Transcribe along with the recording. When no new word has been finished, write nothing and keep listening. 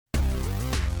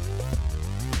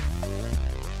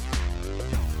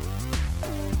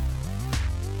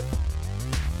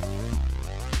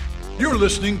You're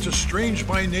listening to Strange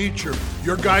by Nature,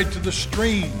 your guide to the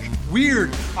strange,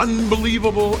 weird,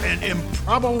 unbelievable, and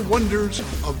improbable wonders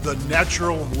of the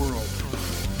natural world.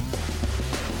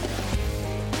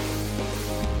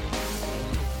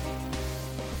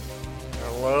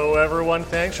 Hello, everyone.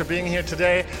 Thanks for being here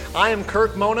today. I am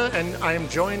Kirk Mona, and I am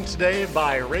joined today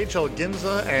by Rachel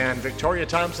Ginza and Victoria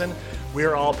Thompson. We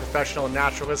are all professional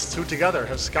naturalists who together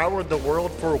have scoured the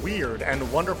world for weird and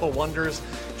wonderful wonders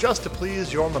just to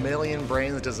please your mammalian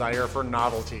brain's desire for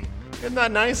novelty. Isn't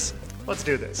that nice? Let's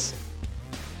do this.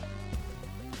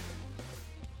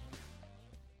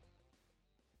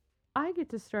 I get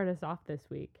to start us off this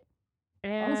week.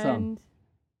 And Awesome.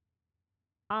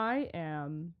 I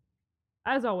am,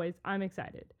 as always, I'm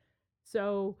excited.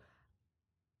 So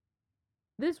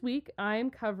this week I am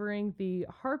covering the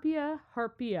Harpia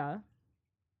harpia,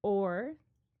 or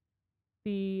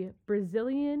the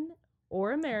Brazilian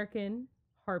or American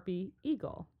harpy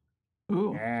eagle.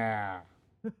 Ooh, Yeah.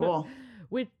 cool.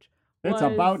 Which It's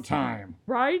was, about time.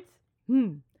 right?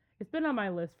 It's been on my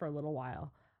list for a little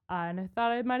while. And I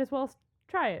thought I might as well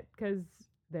try it because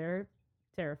they're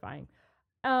terrifying.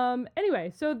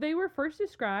 Anyway, so they were first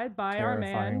described by our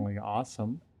man. Terrifyingly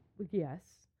awesome. Yes.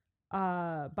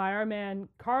 By our man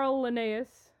Carl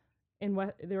Linnaeus. They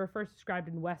were first described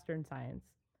in Western Science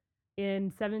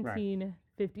in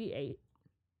 1758.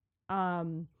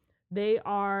 They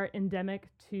are endemic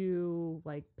to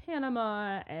like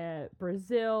Panama,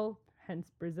 Brazil,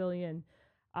 hence Brazilian.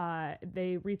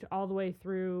 They reach all the way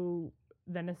through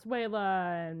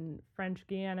Venezuela and French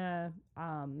Guiana,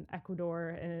 Ecuador,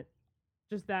 and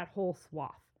just that whole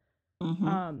swath.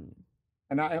 Mhm.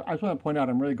 And I just want to point out,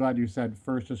 I'm really glad you said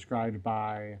first described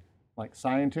by like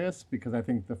scientists, because I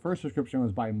think the first description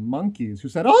was by monkeys who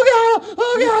said, "Oh God,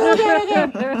 oh God, oh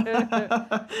God,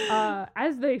 oh God."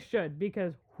 As they should,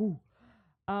 because whew.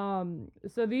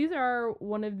 So these are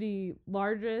one of the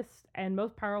largest and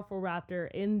most powerful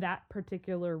raptor in that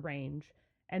particular range,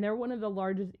 and they're one of the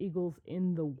largest eagles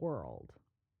in the world.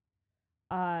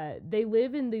 They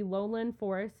live in the lowland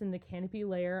forests in the canopy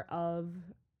layer of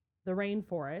the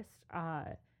rainforest,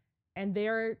 and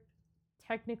they're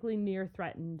technically near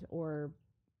threatened or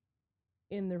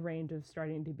in the range of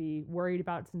starting to be worried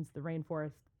about, since the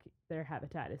rainforest, their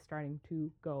habitat is starting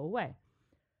to go away.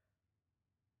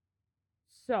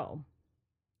 So,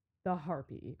 the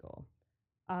harpy eagle.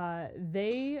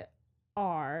 They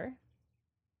are,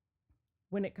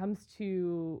 when it comes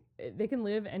to, they can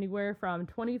live anywhere from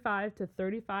 25 to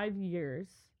 35 years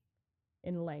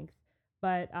in length.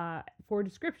 But for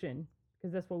description,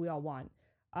 because that's what we all want,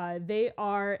 they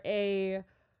are a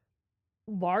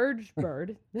large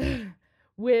bird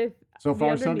with So the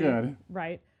far, so underneath, good.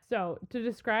 right? So to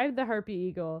describe the harpy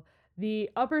eagle, the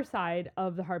upper side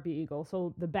of the harpy eagle,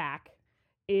 so the back,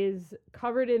 is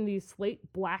covered in these slate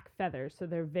black feathers, so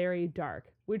they're very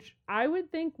dark, which I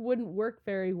would think wouldn't work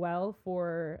very well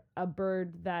for a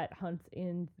bird that hunts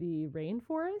in the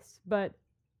rainforest, but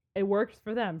it works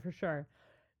for them for sure.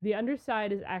 The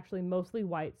underside is actually mostly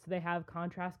white, so they have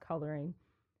contrast coloring,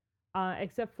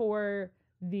 except for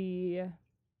the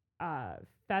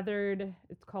feathered,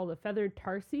 it's called a feathered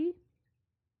tarsi.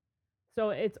 So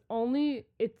it's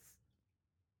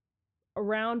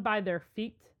around by their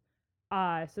feet.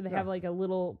 So they have like a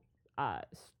little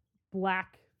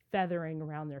black feathering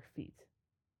around their feet.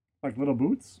 Like little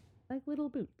boots. Like little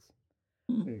boots.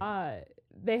 There you go.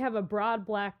 They have a broad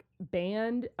black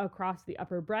band across the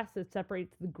upper breast that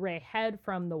separates the gray head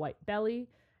from the white belly,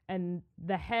 and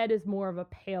the head is more of a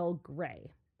pale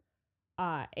gray.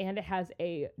 And it has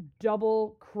a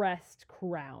double crest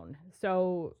crown.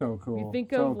 So cool. you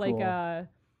think So of like cool.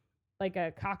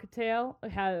 a cockatiel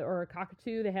or a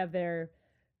cockatoo. They have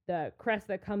the crest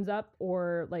that comes up,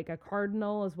 or like a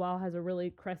cardinal as well has a really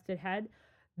crested head.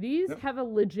 These have a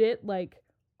legit like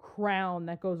crown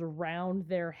that goes around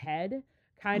their head,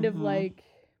 kind of like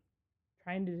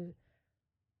trying to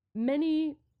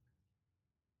many.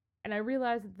 And I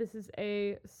realize that this is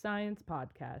a science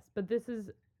podcast, but this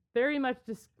is very much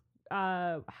just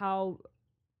how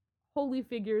holy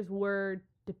figures were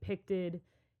depicted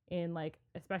in like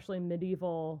especially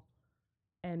medieval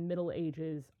and Middle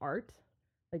Ages art,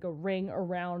 like a ring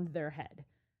around their head.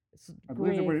 I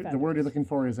believe the word you're looking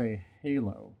for is a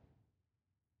halo.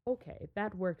 Okay,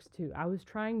 that works too. I was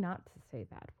trying not to say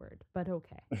that word, but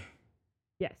okay.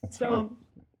 Yes. That's So fine.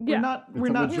 yeah, We're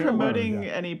a not legit promoting word,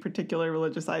 yeah. any particular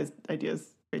religiousized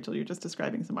ideas, Rachel. You're just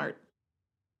describing some art.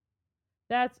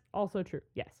 that's also true.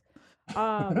 Yes.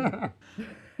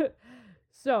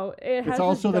 So it has It's this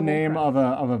also the double name crest.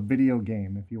 of a video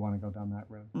game, if you want to go down that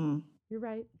road. Mm. You're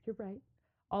right. You're right.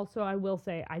 Also, I will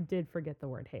say I did forget the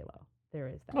word halo. there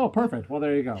is that. Oh, perfect. Well,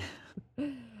 there you go.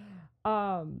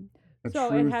 The So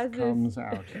truth it has comes this.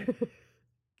 out.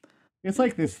 It's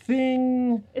like this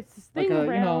thing. It's this Like thing a,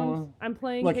 around. I'm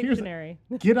playing like, here's- Pictionary.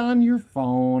 Get on your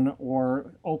phone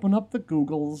or open up the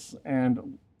Googles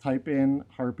and type in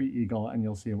Harpy Eagle, and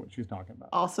you'll see what she's talking about.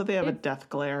 Also, they have a It's- death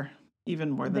glare, even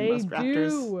more than They most raptors.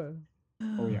 do.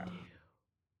 Oh yeah.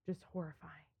 Just horrifying.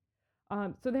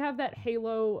 So they have that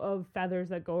halo of feathers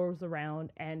that goes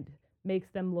around and makes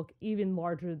them look even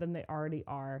larger than they already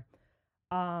are.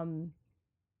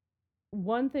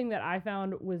 One thing that I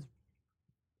found was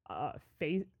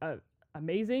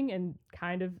amazing and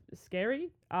kind of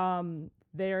scary.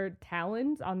 Their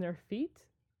talons on their feet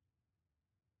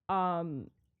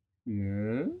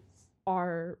Yes.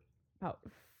 are about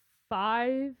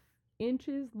 5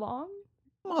 inches long.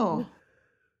 Oh,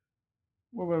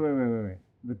 Wait.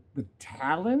 The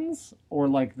talons, or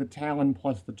like the talon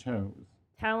plus the toes?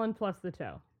 Talon plus the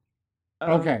toe.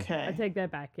 Okay. I take that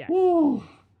back, yeah. Woo.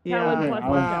 Yeah. Talon plus the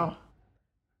Wow. toe.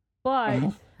 But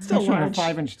Still Picture a large.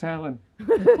 5-inch talon.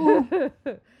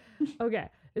 okay,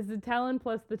 it's the talon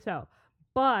plus the toe.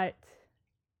 But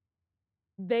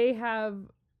they have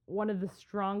one of the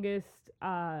strongest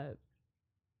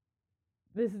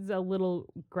this is a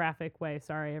little graphic way.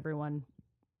 Sorry everyone.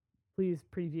 Please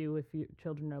preview if your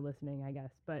children are listening, I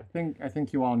guess. But I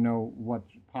think you all know what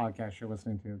podcast you're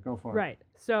listening to. Go for it. right.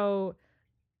 So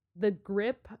the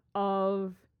grip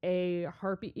of a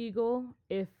harpy eagle,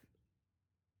 if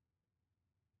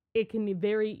it can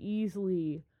very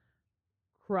easily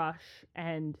crush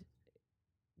and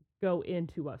go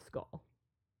into a skull.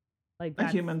 Like A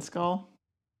that's human skull.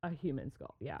 a human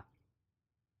skull, yeah.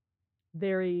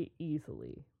 Very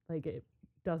easily. Like it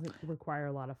doesn't require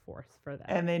a lot of force for that.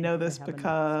 And they know if this have enough strength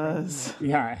because in it.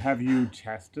 Yeah. Have you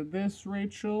tested this,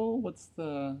 Rachel? What's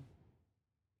the?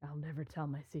 I'll never tell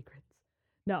my secrets.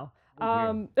 No.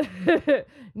 Oh,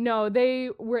 No, they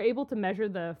were able to measure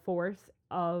the force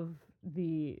of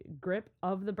the grip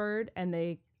of the bird, and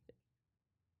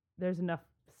there's enough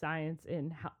science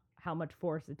in how much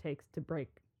force it takes to break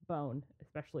bone,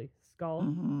 especially skull.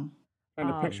 Mhm. Trying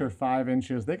to picture 5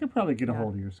 inches. They could probably get a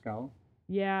hold of your skull.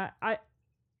 Yeah,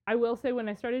 I will say when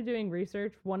I started doing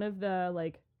research, one of the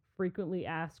like frequently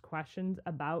asked questions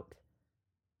about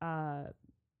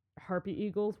harpy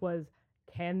eagles was,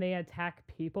 can they attack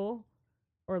people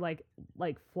or like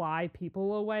fly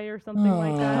people away or something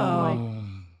like that?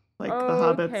 I'm Like like,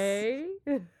 the hobbits. okay.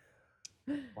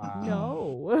 Wow.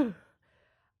 No.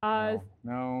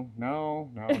 No.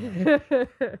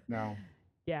 No.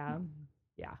 Yeah.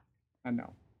 And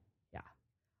no.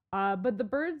 But the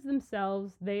birds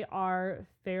themselves, they are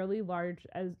fairly large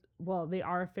as well. They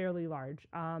are fairly large.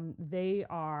 They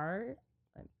are,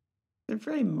 They're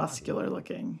very muscular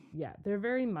looking. yeah, they're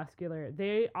very muscular.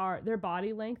 Their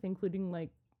body length, including like,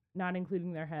 not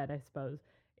including their head, I suppose,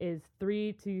 is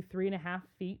 3 to 3.5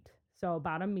 feet. So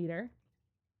about a meter.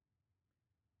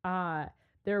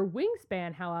 Their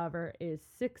wingspan, however, is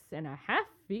 6.5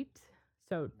 feet.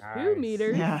 So 2 Nice.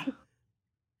 meters. Yeah.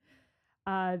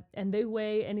 And they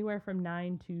weigh anywhere from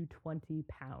 9 to 20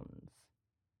 pounds.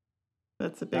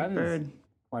 That's a That big is bird.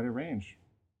 quite a range.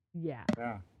 Yeah,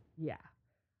 Yeah. yeah.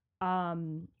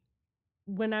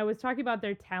 When I was talking about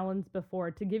their talons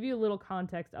before, to give you a little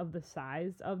context of the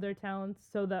size of their talons,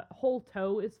 so the whole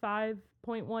toe is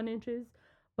 5.1 inches,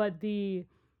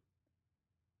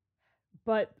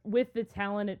 but with the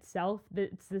talon itself,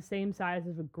 it's the same size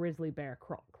as a grizzly bear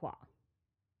claw.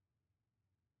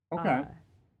 Okay.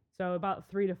 So about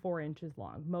 3 to 4 inches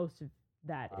long. Most of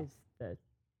that Wow. is the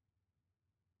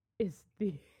The is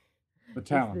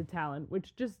talon. the talon,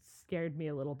 which just scared me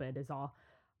a little bit, is all.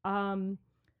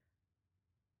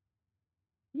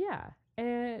 Yeah,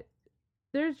 and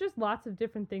there's just lots of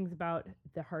different things about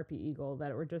the harpy eagle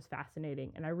that were just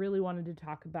fascinating, and I really wanted to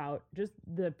talk about just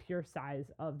the pure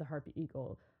size of the harpy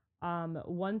eagle.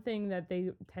 One thing that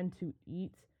they tend to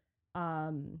eat,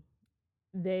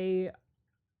 they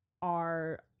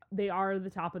are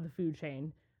the top of the food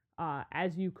chain,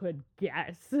 as you could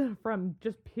guess from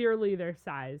just purely their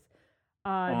size.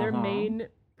 Their main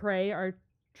prey are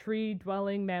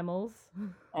tree-dwelling mammals,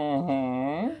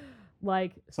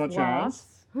 like Such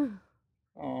sloths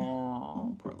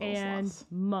Oh. Poor little and sloths.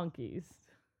 monkeys.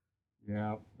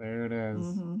 Yeah, there it is.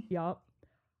 Mhm. Yup.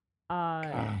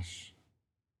 Gosh.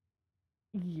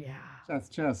 Yeah. That's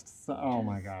just, oh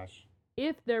my gosh.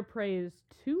 If their prey is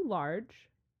too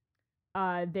large,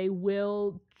 they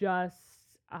will just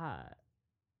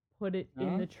put it in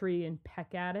Huh? the tree and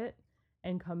peck at it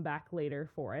and come back later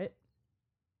for it.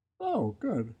 Oh,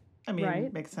 good. I mean,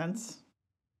 Right? makes sense.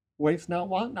 Waste not,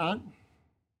 want not.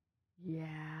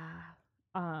 Yeah.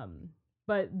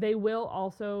 but they will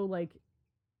also like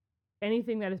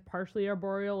anything that is partially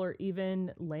arboreal or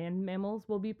even land mammals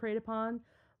will be preyed upon,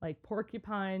 like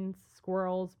porcupines,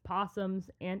 squirrels, possums,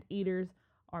 anteaters,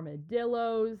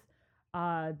 armadillos.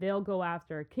 They'll go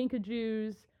after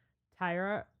kinkajous,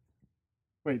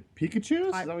 Wait, Pikachu's?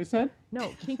 Is that what you said? No,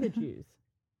 kinkajous.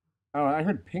 Oh, I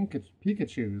heard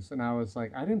Pikachu's, and I was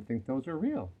like, I didn't think those were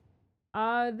real.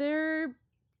 They're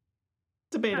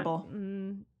Debatable.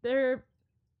 they're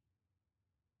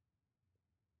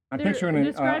I'm they're picturing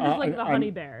described as like the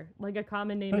honey bear, like a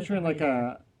common name. Picturing like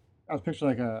I was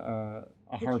picturing like a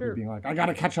harpy being like, I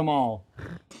gotta catch them all.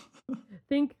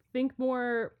 Think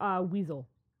more weasel.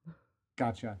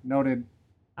 Gotcha. Noted.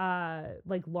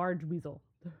 Like large weasel.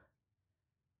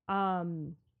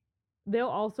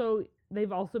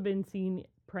 They've also been seen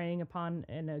preying upon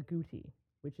an agouti,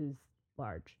 which is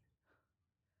large.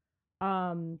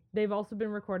 They've also been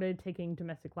recorded taking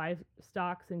domestic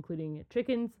livestock, including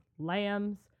chickens,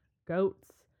 lambs,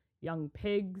 goats, young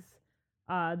pigs.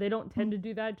 They don't tend to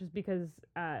do that just because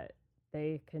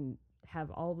they can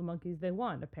have all the monkeys they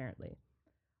want, apparently.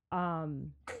 The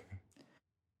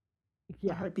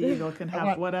harpy eagle can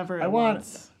have whatever it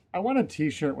wants. I want a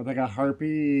T-shirt with like a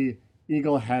harpy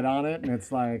eagle head on it, and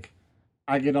it's like,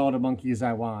 I get all the monkeys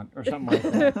I want, or something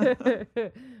like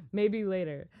that. Maybe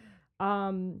later.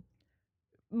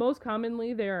 Most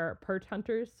commonly, they're perch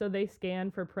hunters, so they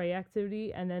scan for prey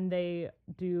activity, and then they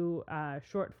do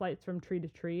short flights from tree to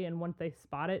tree, and once they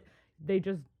spot it, they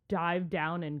just dive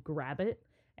down and grab it.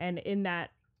 And in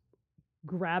that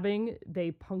grabbing,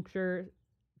 they puncture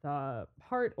the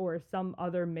heart or some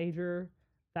other major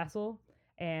vessel,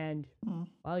 and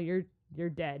well, you're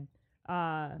dead.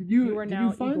 You are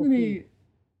now eagle feed.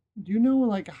 Do you know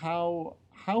like how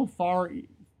far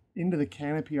into the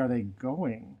canopy are they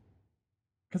going?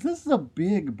 Because this is a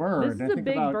big bird. This is a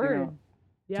big bird.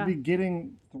 To be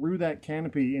getting through that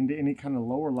canopy into any kind of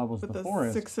lower levels of the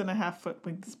forest. With a 6.5-foot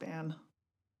wingspan.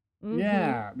 Mm-hmm.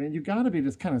 Yeah, I mean, you got to be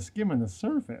just kind of skimming the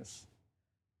surface.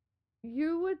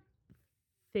 You would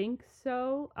think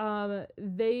so.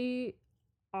 They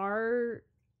are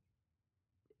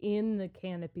in the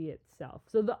canopy itself,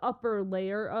 so the upper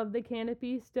layer of the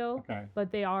canopy still. Okay.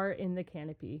 But they are in the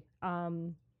canopy.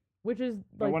 Which is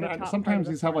like the top sometimes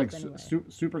these have like anyway.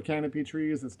 super canopy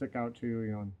trees that stick out too,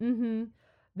 you know. Mm-hmm.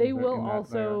 They will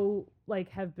also like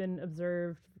have been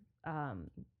observed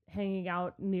hanging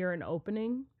out near an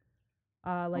opening,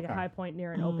 like a high point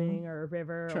near an opening or a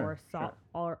river or a salt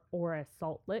or a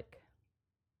salt lick.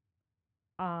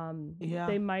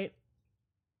 They might.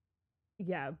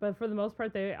 Yeah, but for the most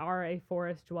part, they are a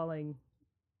forest dwelling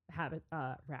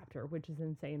raptor, which is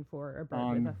insane for a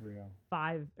bird with a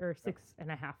 5 or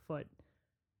 6.5 foot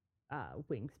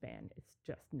wingspan. It's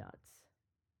just nuts.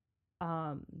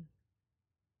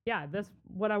 Yeah, that's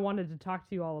what I wanted to talk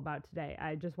to you all about today.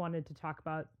 I just wanted to talk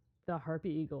about the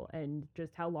harpy eagle and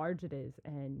just how large it is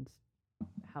and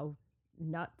how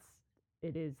nuts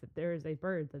it is that there is a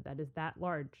bird that is that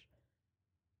large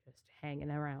just hanging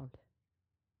around.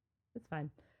 It's fine.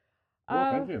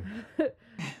 Well, thank you.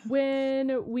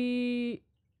 When we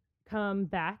come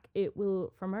back,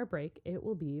 from our break, it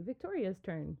will be Victoria's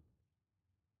turn.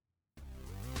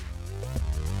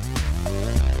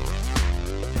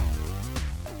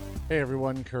 Hey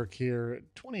everyone, Kirk here.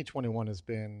 2021 has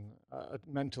been a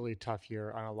mentally tough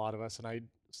year on a lot of us, and I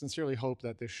sincerely hope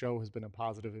that this show has been a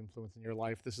positive influence in your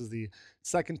life. This is the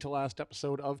second to last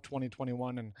episode of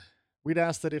 2021, and we'd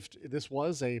ask that if this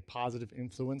was a positive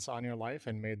influence on your life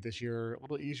and made this year a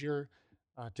little easier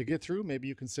to get through, maybe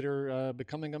you consider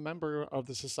becoming a member of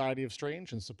the Society of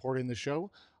Strange and supporting the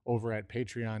show over at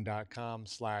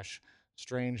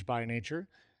patreon.com/strangebynature.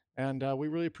 And we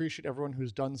really appreciate everyone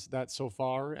who's done that so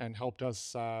far and helped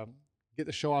us get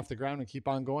the show off the ground and keep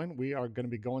on going. We are going to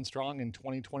be going strong in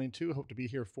 2022. Hope to be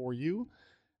here for you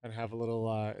and have a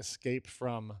little escape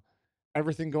from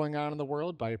everything going on in the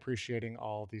world by appreciating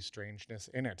all the strangeness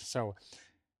in it. So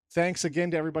thanks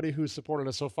again to everybody who's supported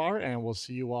us so far, and we'll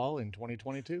see you all in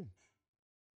 2022.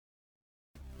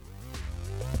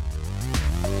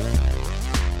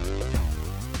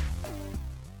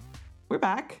 We're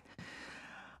back.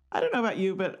 I don't know about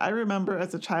you, but I remember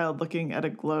as a child looking at a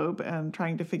globe and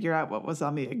trying to figure out what was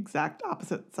on the exact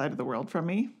opposite side of the world from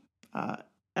me.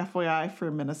 FYI for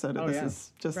Minnesota,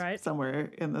 is just somewhere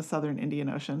in the southern Indian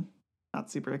Ocean. Not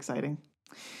super exciting.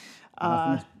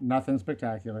 Nothing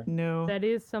spectacular. No. That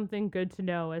is something good to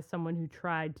know as someone who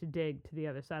tried to dig to the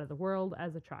other side of the world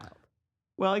as a child.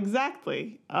 Well,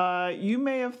 exactly. You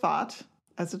may have thought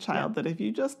as a child that if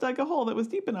you just dug a hole that was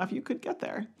deep enough, you could get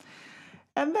there.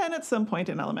 And then at some point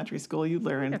in elementary school, you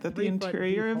learned that the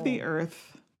interior of the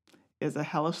Earth is a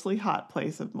hellishly hot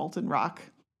place of molten rock,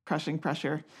 crushing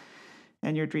pressure,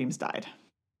 and your dreams died.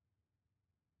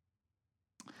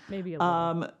 Maybe a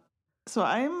little. So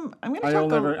I'm going to I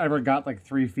talk only ever got like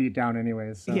 3 feet down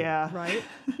anyways. So. Yeah. Right?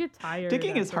 You get tired.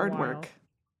 Digging is after a hard while. work.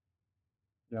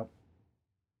 Yep.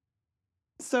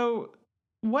 So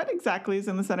what exactly is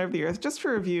in the center of the Earth? Just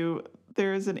for review,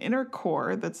 there's an inner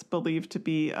core that's believed to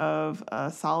be of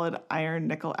a solid iron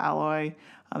nickel alloy.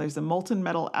 There's a molten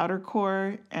metal outer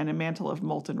core and a mantle of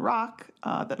molten rock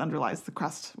that underlies the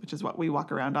crust, which is what we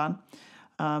walk around on.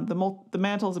 The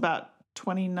mantle is about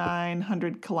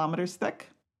 2,900 kilometers thick.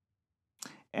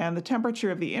 And the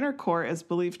temperature of the inner core is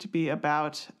believed to be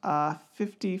about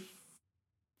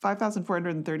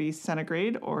 5,430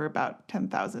 centigrade, or about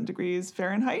 10,000 degrees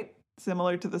Fahrenheit,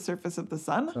 similar to the surface of the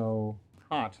sun. So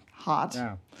hot. Hot.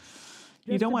 Yeah.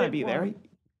 You Just don't a want to bit be there.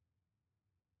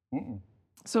 warm.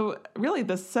 So really,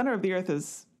 the center of the Earth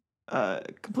is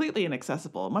completely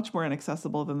inaccessible, much more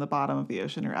inaccessible than the bottom of the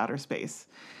ocean or outer space.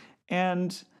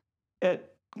 And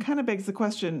it kind of begs the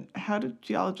question, how did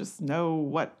geologists know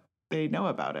what they know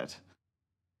about it?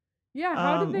 Yeah,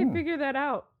 how did they figure that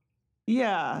out?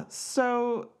 Yeah,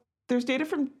 so there's data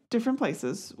from different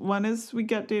places. One is we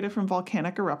get data from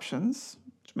volcanic eruptions,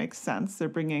 which makes sense. They're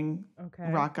bringing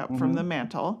rock up from the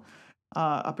mantle,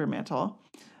 upper mantle.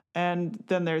 And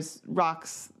then there's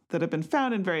rocks that have been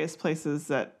found in various places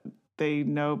that they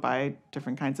know by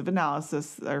different kinds of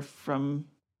analysis are from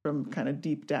kind of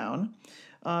deep down.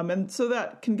 And so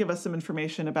that can give us some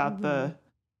information about the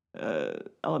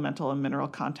elemental and mineral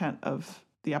content of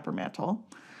the upper mantle.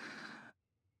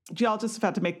 Geologists have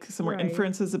had to make some more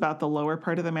inferences about the lower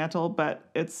part of the mantle, but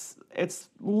it's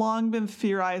long been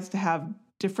theorized to have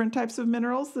different types of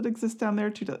minerals that exist down there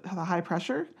due to the high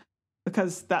pressure,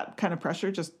 because that kind of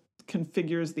pressure just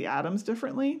configures the atoms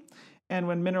differently. And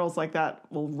when minerals like that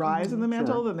will rise in the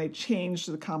mantle, then they change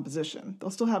the composition. They'll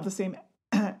still have the same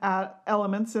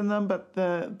elements in them, but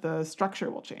the structure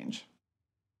will change.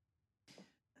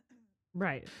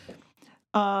 Right.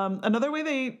 Another way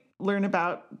they learn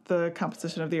about the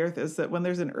composition of the Earth is that when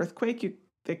there's an earthquake,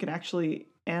 they can actually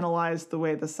analyze the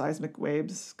way the seismic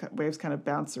waves kind of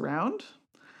bounce around.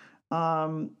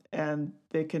 And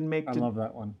they can make I love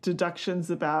that one. deductions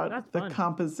about That's the fun.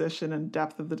 composition and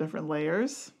depth of the different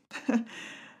layers.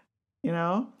 You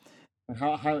know?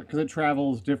 How because it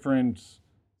travels different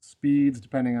speeds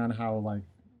depending on how like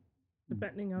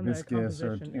Depending on viscous the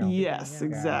or composition. Yes, Yeah.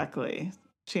 exactly.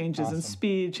 Changes in Awesome.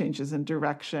 speed, changes in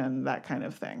direction, that kind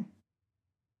of thing.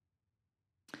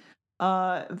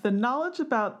 The knowledge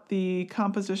about the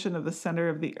composition of the center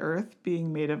of the Earth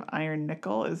being made of iron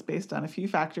nickel is based on a few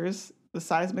factors. The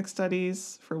seismic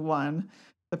studies, for one,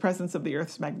 the presence of the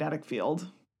Earth's magnetic field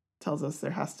tells us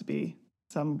there has to be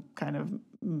some kind of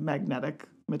magnetic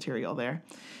material there.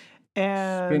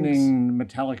 And spinning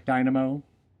metallic dynamo.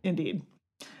 indeed.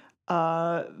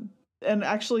 And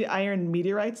actually, iron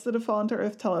meteorites that have fallen to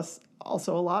Earth tell us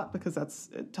also a lot, because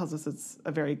it tells us it's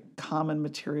a very common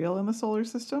material in the solar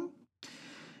system.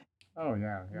 Oh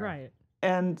yeah. Right.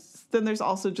 And then there's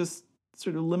also just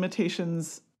sort of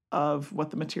limitations of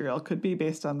what the material could be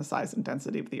based on the size and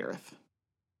density of the Earth.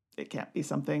 It can't be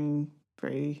something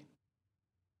very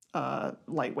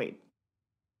lightweight,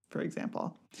 for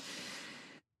example.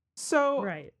 So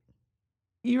Right.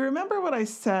 you remember what I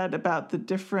said about the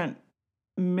different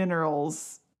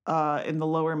minerals in the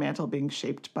lower mantle being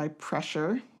shaped by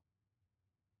pressure?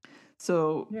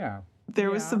 So Yeah. there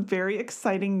was Yeah. some very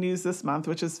exciting news this month,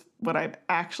 which is what I'm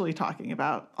actually talking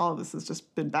about. All of this has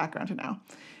just been background to now.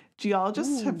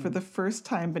 Geologists have for the first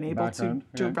time been able Background,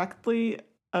 to yeah. directly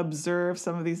observe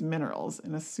some of these minerals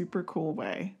in a super cool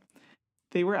way.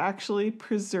 They were actually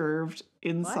preserved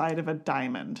inside of a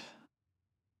diamond.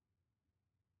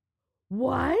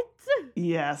 What?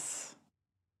 Yes.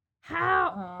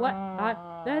 How?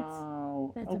 What? That's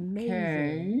okay.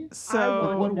 amazing. I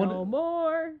So want to know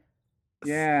more.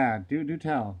 Yeah, do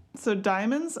tell. So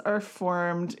diamonds are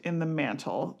formed in the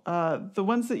mantle. The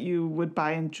ones that you would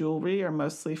buy in jewelry are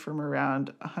mostly from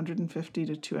around 150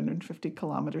 to 250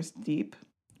 kilometers deep,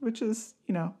 which is,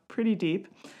 pretty deep.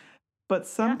 But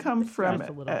some Yeah, come it's from, just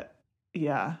a little.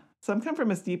 some come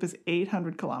from as deep as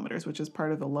 800 kilometers, which is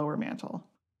part of the lower mantle.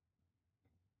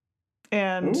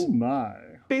 And Oh my.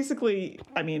 basically,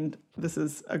 I mean, this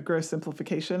is a gross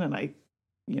simplification, and I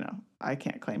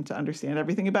can't claim to understand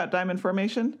everything about diamond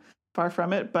formation. Far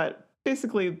from it. But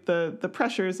basically, the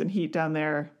pressures and heat down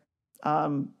there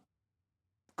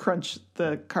crunch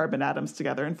the carbon atoms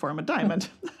together and form a diamond.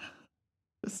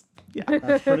 That's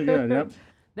pretty good. Yep.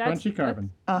 That's Crunchy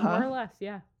carbon. More or Uh-huh. less,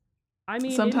 yeah. I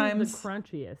mean, it Sometimes- is the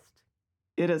crunchiest.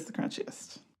 It is the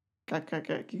crunchiest. crack, crack,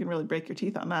 crack. You can really break your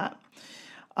teeth on that.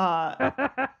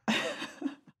 Uh,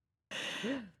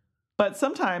 but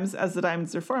sometimes, as the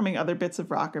diamonds are forming, other bits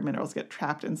of rock or minerals get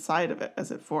trapped inside of it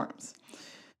as it forms.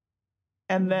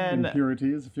 And then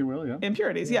impurities, if you will, yeah.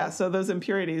 Impurities, yeah. So those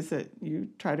impurities that you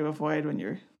try to avoid when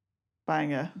you're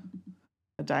buying a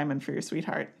diamond for your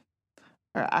sweetheart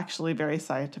are actually very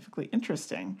scientifically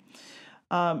interesting.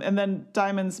 And then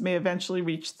diamonds may eventually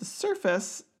reach the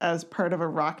surface as part of a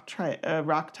rock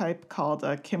type called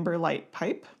a kimberlite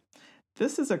pipe.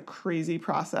 This is a crazy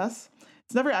process.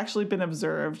 It's never actually been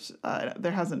observed.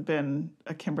 There hasn't been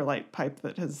a kimberlite pipe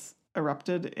that has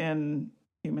erupted in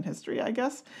human history, I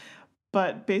guess.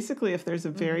 But basically, if there's a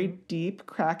very deep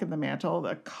crack in the mantle,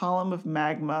 a column of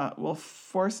magma will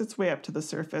force its way up to the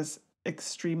surface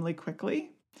extremely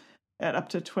quickly at up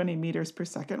to 20 meters per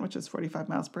second, which is 45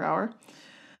 miles per hour.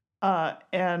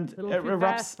 And it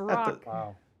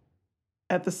erupts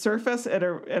at the surface. It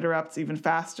erupts even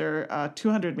faster,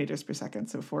 200 meters per second,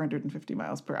 so 450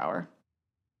 miles per hour.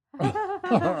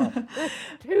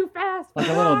 Too fast. Like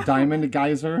a little diamond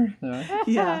geyser.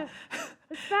 Yeah.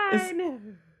 It's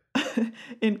fine.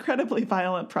 Incredibly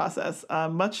violent process,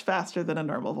 much faster than a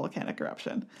normal volcanic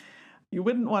eruption. You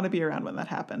wouldn't want to be around when that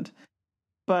happened.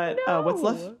 But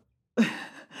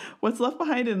what's left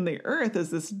behind in the earth is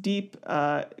this deep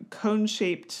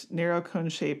narrow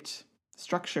cone-shaped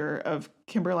structure of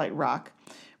kimberlite rock,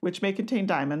 which may contain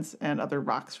diamonds and other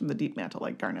rocks from the deep mantle,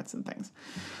 like garnets and things.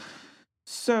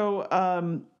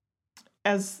 So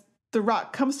as the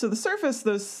rock comes to the surface,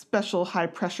 those special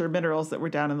high-pressure minerals that were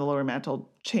down in the lower mantle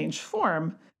change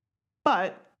form,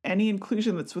 but any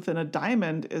inclusion that's within a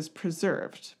diamond is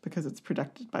preserved because it's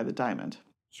protected by the diamond.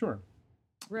 Sure.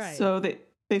 Right. So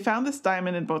they found this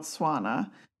diamond in Botswana,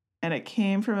 and it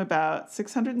came from about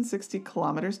 660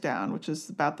 kilometers down, which is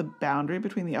about the boundary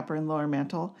between the upper and lower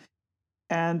mantle.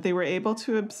 And they were able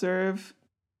to observe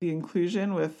the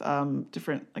inclusion with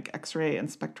different like X-ray and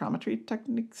spectrometry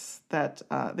techniques that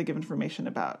they give information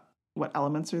about what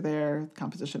elements are there, the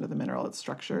composition of the mineral, its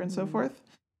structure, and so forth.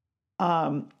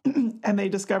 And they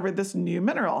discovered this new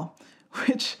mineral,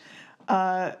 which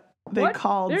they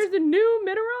called... There's a new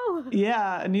mineral?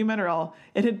 Yeah, a new mineral.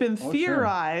 It had been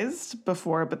theorized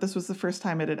before, but this was the first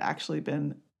time it had actually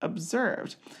been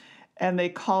observed. And they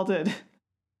called it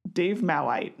Dave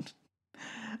Mowite.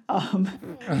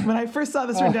 When I first saw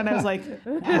this written down, I was like,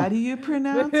 how do you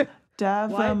pronounce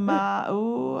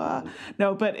Davamau?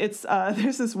 No, but it's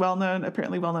there's this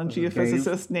apparently well-known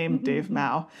geophysicist named Dave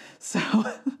Mao. So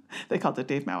they called it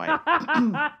Dave Mowite.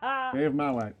 Dave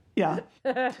Mowite. Yeah.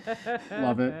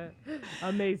 Love it.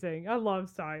 Amazing. I love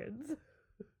science.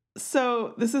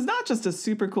 So this is not just a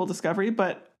super cool discovery,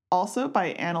 but also by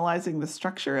analyzing the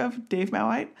structure of Dave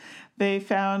Mowite, they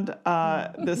found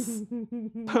this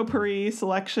potpourri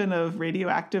selection of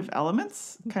radioactive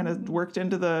elements kind of worked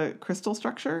into the crystal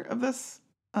structure of this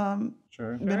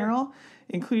mineral,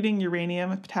 including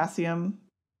uranium, potassium,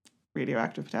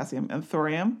 radioactive potassium, and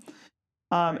thorium.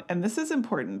 And this is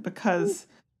important because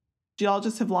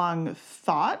geologists have long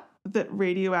thought that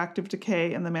radioactive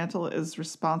decay in the mantle is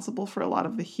responsible for a lot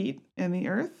of the heat in the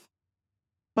earth,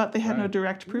 but they had no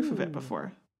direct proof of it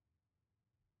before.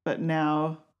 But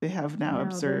now they have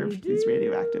observed these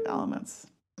radioactive elements.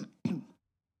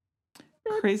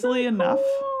 Crazily enough,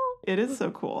 it is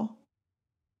so cool.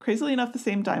 Crazily enough, the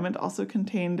same diamond also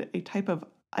contained a type of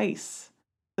ice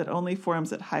that only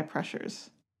forms at high pressures.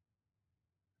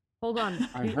 Hold on.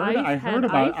 I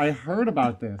heard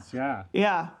about this. Yeah.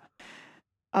 Yeah.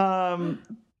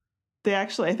 They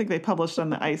actually, I think they published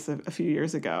on the ice a few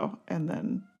years ago, and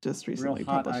then just recently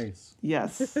Real hot published. ice.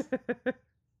 Yes.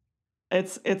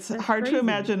 It's hard to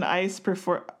imagine ice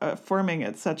forming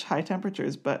at such high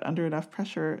temperatures, but under enough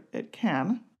pressure it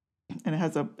can, and it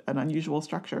has an unusual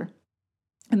structure.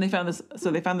 And they found this.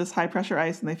 So they found this high pressure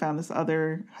ice, and they found this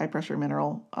other high pressure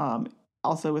mineral,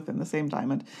 also within the same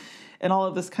diamond, and all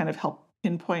of this kind of helped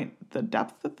pinpoint the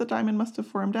depth that the diamond must have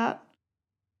formed at.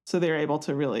 So they were able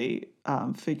to really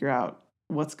figure out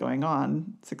what's going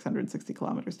on 660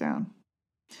 kilometers down.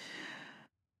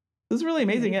 This is really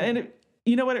amazing. And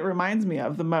you know what it reminds me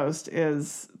of the most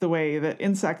is the way that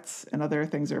insects and other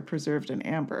things are preserved in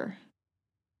amber.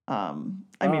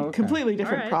 Completely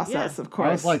different process, of course.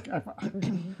 I was like,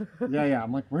 yeah.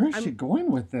 I'm like, where is she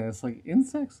going with this? Like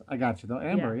insects? I got you though.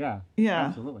 Amber, yeah.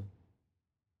 Absolutely.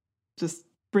 Just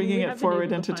bringing it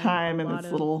forward into time in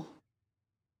its little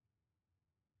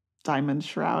diamond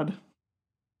shroud.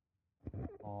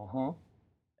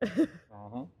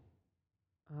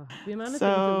 The amount of things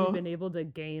that we've been able to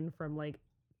gain from like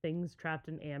things trapped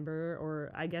in amber,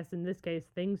 or I guess in this case,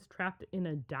 things trapped in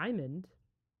a diamond.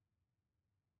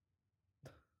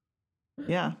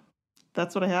 Yeah,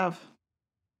 that's what I have.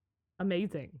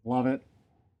 Amazing. Love it.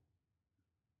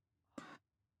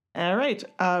 All right,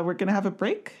 we're going to have a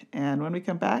break. And when we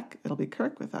come back, it'll be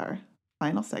Kirk with our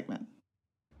final segment.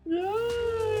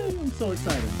 Yay! I'm so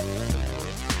excited.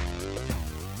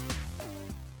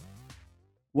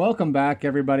 Welcome back,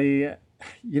 everybody.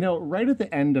 You know, right at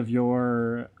the end of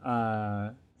your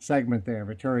segment there,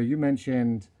 Victoria, you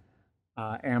mentioned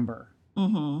Amber,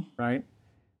 Mm-hmm. right?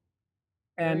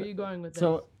 Where are you going with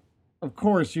so, this? of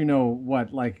course, you know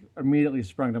what like immediately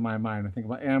sprung to my mind. I think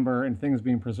about Amber and things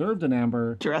being preserved in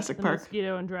Amber. Jurassic The Park.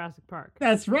 mosquito in Jurassic Park.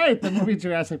 That's right, the movie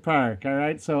Jurassic Park. All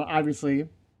right, so obviously,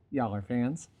 y'all are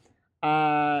fans.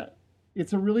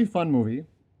 It's a really fun movie,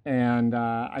 and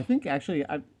I think actually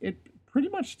it pretty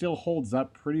much still holds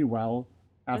up pretty well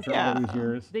after all these Yeah.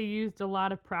 years. They used a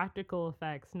lot of practical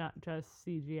effects, not just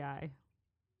CGI.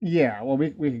 Yeah, well,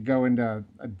 we could go into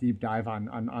a deep dive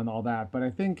on all that, but I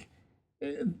think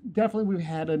definitely we've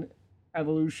had an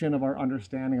evolution of our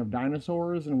understanding of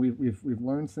dinosaurs, and we've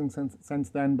learned since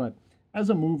then. But as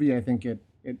a movie, I think it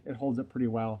holds up pretty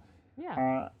well.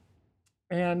 Yeah.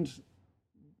 And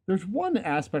there's one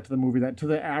aspect of the movie that to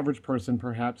the average person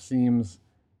perhaps seems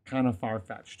kind of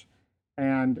far-fetched,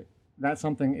 and that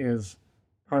something is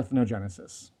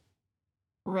parthenogenesis.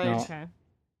 Right. No. Okay.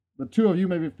 The two of you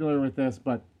may be familiar with this,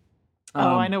 but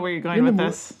I know where you're going in the with mo-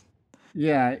 this.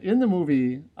 yeah, in the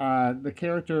movie, the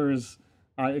characters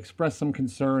express some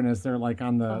concern as they're like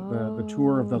on the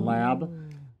tour of the lab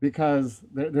because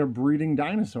they're breeding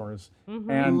dinosaurs,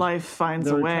 and Life finds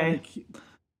a they're trying way. to keep,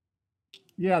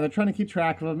 yeah, they're trying to keep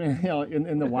track of them,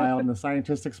 in the wild. And the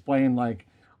scientists explain like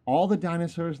all the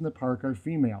dinosaurs in the park are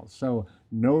females, so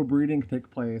no breeding can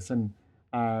take place. And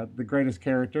the greatest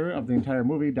character of the entire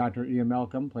movie, Dr. Ian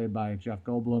Malcolm, played by Jeff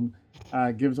Goldblum,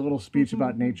 gives a little speech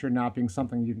about nature not being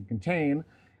something you can contain.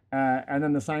 And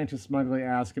then the scientists smugly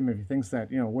ask him if he thinks that,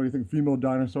 what do you think female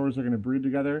dinosaurs are going to breed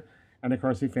together? And of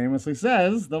course, he famously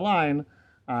says the line,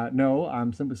 no,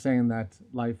 I'm simply saying that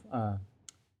life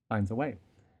finds a way.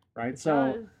 Right?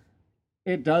 So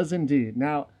it does indeed.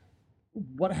 Now,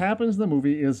 what happens in the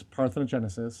movie is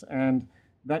parthenogenesis, and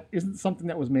that isn't something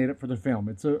that was made up for the film.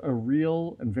 It's a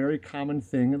real and very common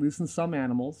thing, at least in some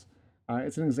animals.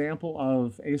 It's an example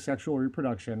of asexual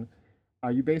reproduction.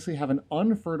 You basically have an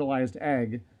unfertilized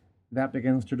egg that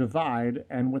begins to divide,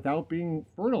 and without being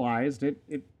fertilized,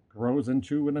 it grows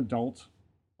into an adult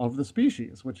of the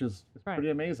species, which is Right. pretty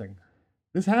amazing.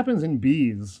 This happens in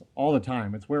bees all the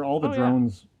time. It's where all the Oh, yeah.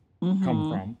 drones Mm-hmm.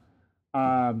 come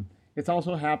from. It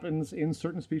also happens in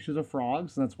certain species of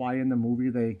frogs, and that's why in the movie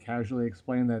they casually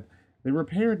explain that they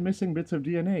repaired missing bits of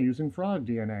DNA using frog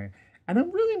DNA. And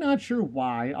I'm really not sure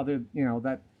why,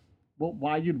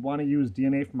 why you'd want to use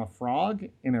DNA from a frog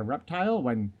in a reptile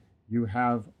when you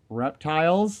have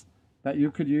reptiles that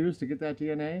you could use to get that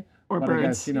DNA. Or but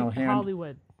birds. I guess,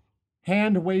 Hollywood.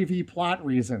 hand wavy plot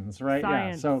reasons, right?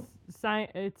 Science. Yeah. So,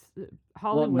 It's well,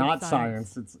 Hollywood. not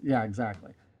science. It's yeah,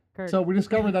 exactly. Kurt. So we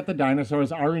discovered that the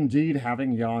dinosaurs are indeed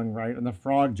having young, right? And the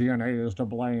frog DNA is to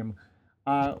blame.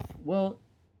 Well,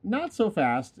 not so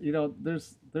fast.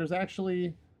 There's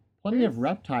actually plenty of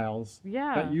reptiles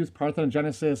Yeah. that use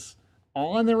parthenogenesis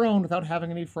on their own without having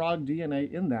any frog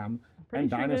DNA in them. Pretty And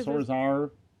sure there's dinosaurs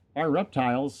are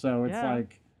reptiles, so it's Yeah.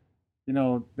 like,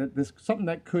 that this something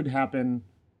that could happen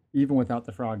even without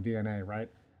the frog DNA, right?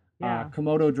 Yeah.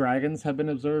 Komodo dragons have been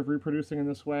observed reproducing in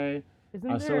this way.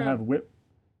 Isn't So there? have whip.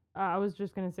 I was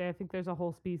just gonna say, I think there's a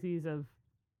whole species of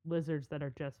lizards that are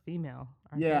just female.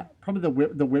 aren't Yeah, there? probably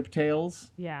the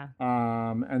whiptails, Yeah.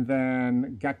 and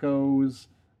then geckos.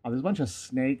 There's a bunch of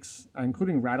snakes,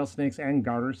 including rattlesnakes and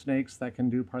garter snakes that can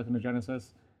do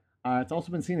parthenogenesis. It's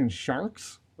also been seen in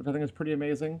sharks, which I think is pretty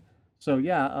amazing. So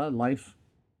yeah, life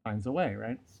finds a way,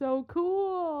 right? So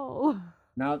cool.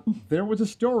 Now, there was a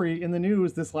story in the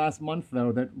news this last month,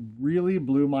 though, that really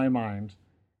blew my mind,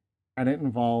 and it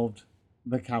involved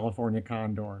the California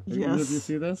condor. Did either of you Yes.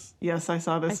 see this? Yes, I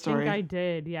saw this I story. think I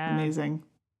did. Yeah. Amazing.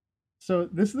 So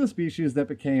this is the species that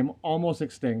became almost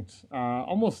extinct,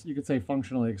 almost you could say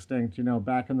functionally extinct.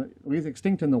 Back at least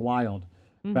extinct in the wild,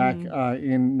 back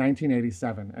in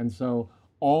 1987. And so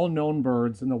all known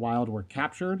birds in the wild were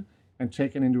captured and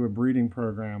taken into a breeding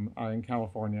program in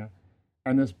California.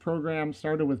 And this program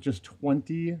started with just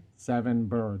 27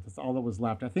 birds. That's all that was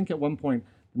left. I think at one point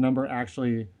the number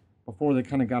actually, before they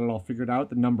kind of got it all figured out,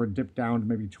 the number dipped down to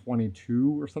maybe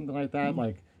 22 or something like that.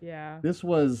 Like Yeah. this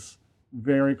was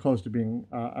very close to being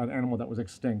an animal that was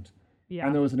extinct. Yeah.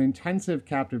 And there was an intensive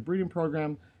captive breeding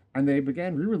program, and they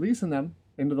began re-releasing them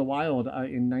into the wild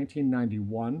in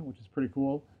 1991, which is pretty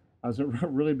cool. It was a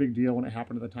really big deal when it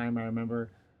happened at the time, I remember.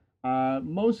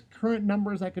 Most current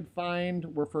numbers I could find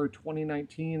were for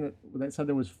 2019 that said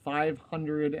there was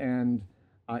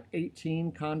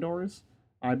 518 condors,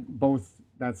 both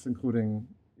that's including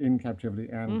in captivity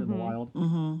and in the wild,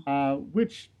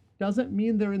 which doesn't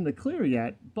mean they're in the clear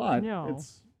yet, but No.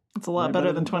 it's a lot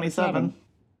better than 27.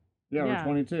 Yeah, Yeah. or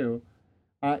 22.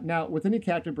 Now, with any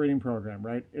captive breeding program,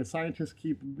 right, scientists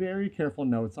keep very careful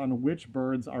notes on which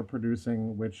birds are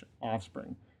producing which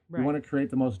offspring. You Right. want to create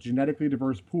the most genetically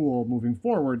diverse pool moving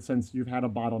forward, since you've had a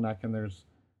bottleneck and there's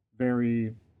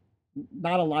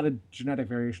not a lot of genetic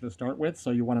variation to start with,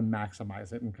 so you want to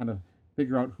maximize it and kind of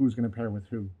figure out who's going to pair with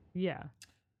who. Yeah.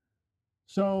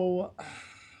 So,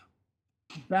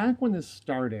 back when this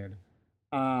started,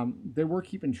 they were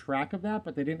keeping track of that,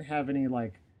 but they didn't have any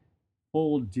like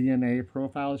full DNA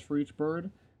profiles for each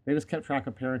bird. They just kept track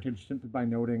of parentage simply by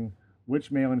noting which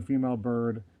male and female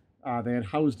bird they had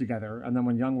housed together, and then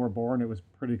when young were born, it was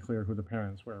pretty clear who the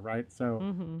parents were, right?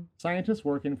 So, scientists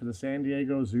working for the San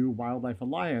Diego Zoo Wildlife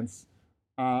Alliance,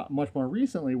 much more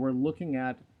recently, were looking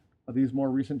at these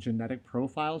more recent genetic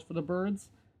profiles for the birds,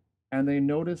 and they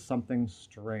noticed something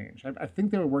strange. I think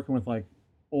they were working with like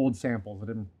old samples that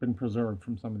had been preserved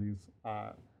from some of these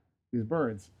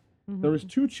birds. There was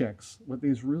two chicks with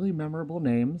these really memorable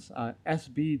names,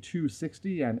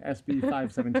 SB260 and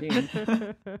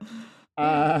SB517.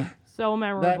 So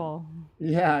memorable.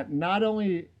 Not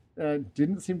only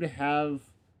didn't seem to have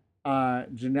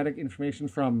genetic information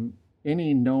from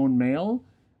any known male,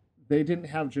 they didn't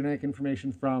have genetic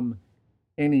information from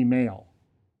any male,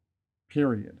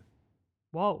 period.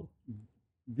 Whoa.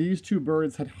 These two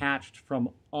birds had hatched from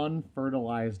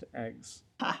unfertilized eggs,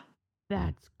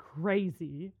 That's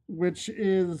crazy. which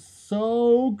is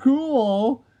so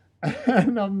cool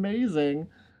and amazing.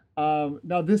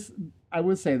 Now, this, I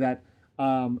would say that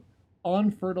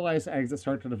unfertilized eggs that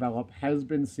start to develop has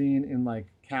been seen in like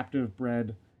captive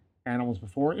bred animals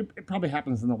before. It probably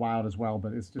happens in the wild as well,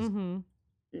 but it's just,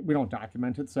 we don't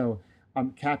document it. So,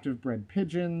 captive bred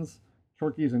pigeons,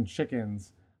 turkeys, and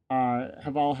chickens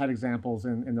have all had examples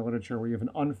in the literature where you have an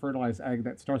unfertilized egg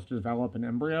that starts to develop an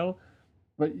embryo,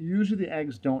 but usually the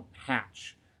eggs don't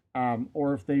hatch.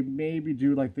 Or if they maybe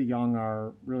do, like the young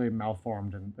are really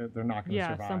malformed and they're not going to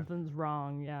Yeah, survive. something's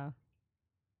wrong. Yeah.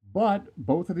 But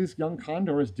both of these young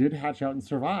condors did hatch out and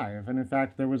survive. And in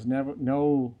fact, there was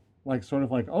no like sort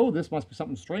of like, oh, this must be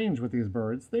something strange with these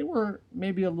birds. They were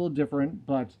maybe a little different,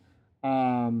 but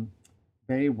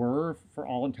they were, for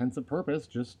all intents and purpose,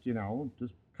 just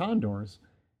condors.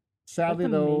 Sadly,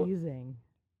 That's though, amazing.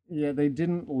 yeah, they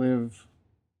didn't live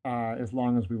as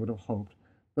long as we would have hoped.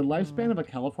 The lifespan of a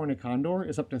California condor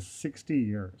is up to 60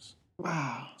 years.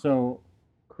 Wow. So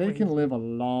they can Crazy. live a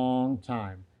long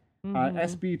time.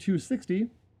 SB260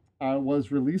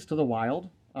 was released to the wild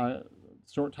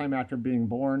short time after being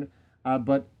born,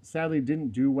 but sadly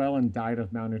didn't do well and died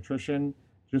of malnutrition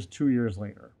just 2 years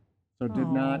later. So did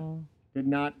not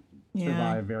Yeah.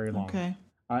 survive very long. Okay.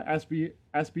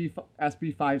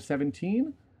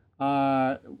 SB517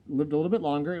 lived a little bit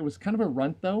longer. It was kind of a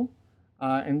runt though,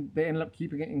 and they ended up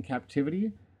keeping it in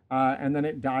captivity. And then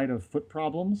it died of foot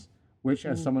problems, which,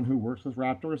 as someone who works with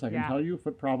raptors, I can Yeah. tell you,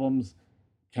 foot problems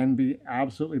can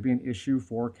absolutely be an issue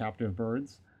for captive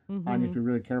birds. You have to be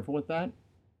really careful with that.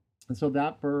 And so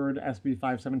that bird,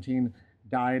 SB517,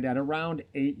 died at around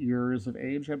 8 years of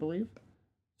age, I believe.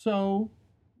 So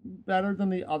better than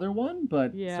the other one,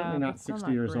 but Yeah, certainly but not still 60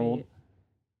 not years old. great.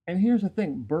 And here's the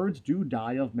thing, birds do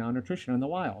die of malnutrition in the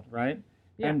wild, right?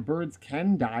 Yeah. And birds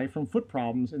can die from foot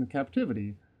problems in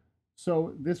captivity.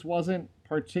 So this wasn't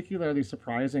particularly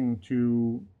surprising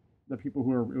to the people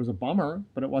it was a bummer,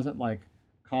 but it wasn't like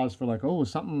cause for like, oh,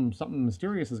 something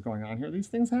mysterious is going on here. These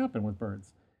things happen with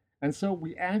birds. And so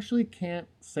we actually can't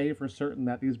say for certain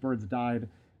that these birds died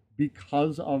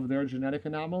because of their genetic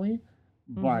anomaly,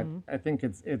 but I think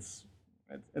it's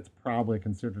probably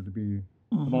considered to be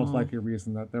the most likely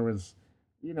reason that there was,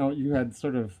 you had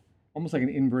sort of almost like an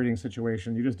inbreeding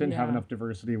situation. You just didn't have Yeah. enough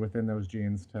diversity within those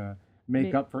genes to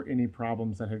make up for any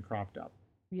problems that had cropped up.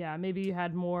 Yeah, maybe you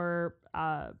had more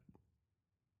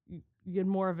you had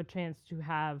more of a chance to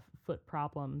have foot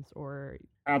problems or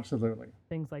Absolutely.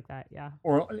 things like that. Yeah.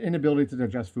 Or inability to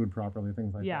digest food properly,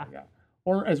 things like Yeah. that. Yeah.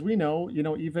 Or as we know,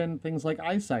 even things like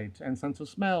eyesight and sense of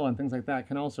smell and things like that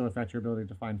can also affect your ability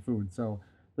to find food. So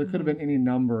there could have been any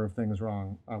number of things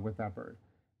wrong with that bird.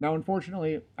 Now,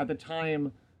 unfortunately, at the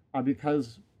time,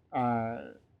 because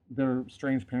their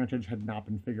strange parentage had not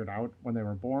been figured out when they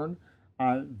were born,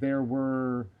 there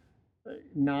were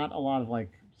not a lot of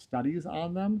like studies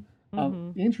on them.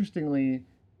 Interestingly,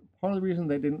 part of the reason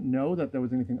they didn't know that there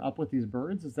was anything up with these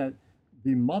birds is that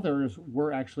the mothers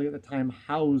were actually at the time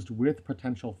housed with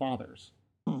potential fathers.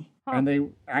 And they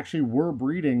actually were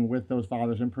breeding with those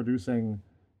fathers and producing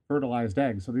fertilized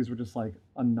eggs. So these were just like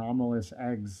anomalous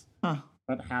eggs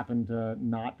that happened to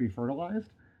not be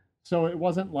fertilized. So it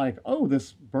wasn't like, oh,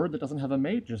 this bird that doesn't have a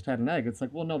mate just had an egg. It's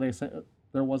like, well, no, they said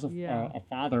there was a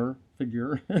father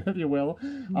figure, if you will,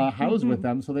 housed with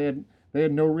them. So they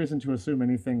had no reason to assume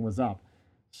anything was up.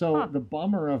 So the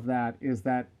bummer of that is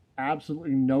that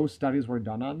absolutely no studies were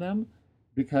done on them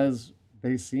because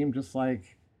they seem just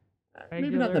like maybe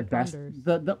not the best.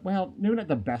 Maybe not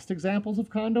the best examples of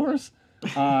condors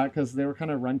because they were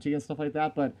kind of runty and stuff like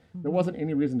that. But there wasn't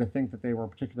any reason to think that they were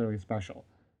particularly special.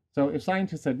 So if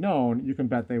scientists had known, you can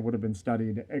bet they would have been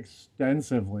studied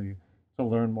extensively to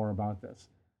learn more about this.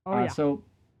 So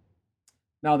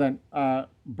now then,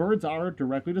 birds are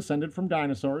directly descended from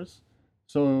dinosaurs.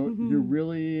 So you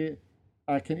really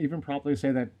can even properly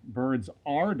say that birds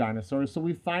are dinosaurs. So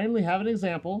we finally have an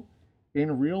example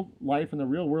in real life, in the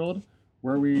real world,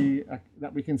 where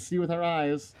that we can see with our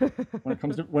eyes when it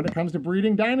comes to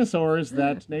breeding dinosaurs,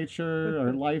 that nature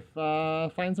or life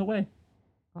finds a way.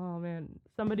 Oh man,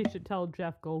 somebody should tell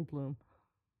Jeff Goldblum.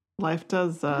 Life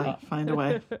does find a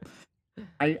way.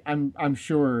 I'm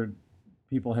sure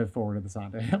people have forwarded this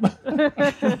on to him.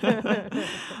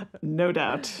 No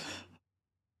doubt.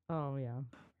 Oh yeah.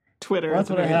 Twitter. Well, that's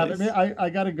what I have. I mean, I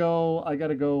gotta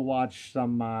go watch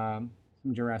some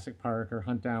Jurassic Park or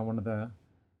hunt down one of the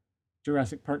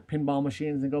Jurassic Park pinball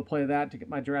machines and go play that to get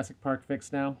my Jurassic Park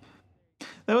fix now.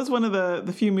 That was one of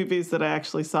the few movies that I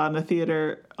actually saw in the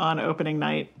theater on opening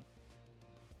night.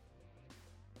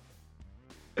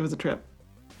 It was a trip.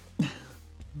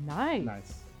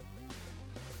 Nice.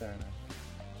 Very nice.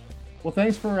 Well,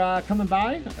 thanks for coming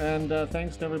by, and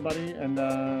thanks to everybody, and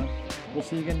we'll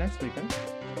see you again next week. Yeah.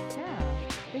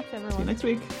 Thanks, everyone. See you next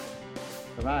week.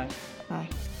 Bye-bye. Bye.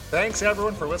 Thanks,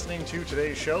 everyone, for listening to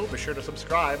today's show. Be sure to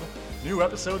subscribe. New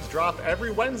episodes drop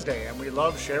every Wednesday, and we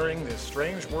love sharing this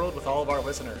strange world with all of our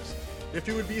listeners. If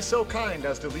you would be so kind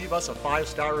as to leave us a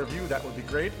 5-star review, that would be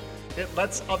great. It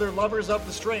lets other lovers of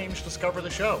the strange discover the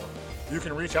show. You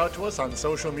can reach out to us on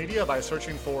social media by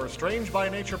searching for Strange by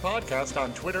Nature Podcast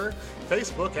on Twitter,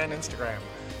 Facebook, and Instagram.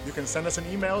 You can send us an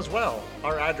email as well.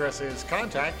 Our address is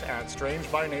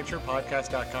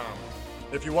contact@strangebynaturepodcast.com.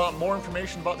 If you want more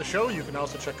information about the show, you can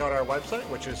also check out our website,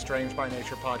 which is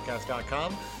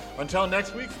strangebynaturepodcast.com. Until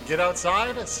next week, get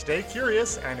outside, stay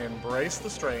curious, and embrace the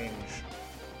strange.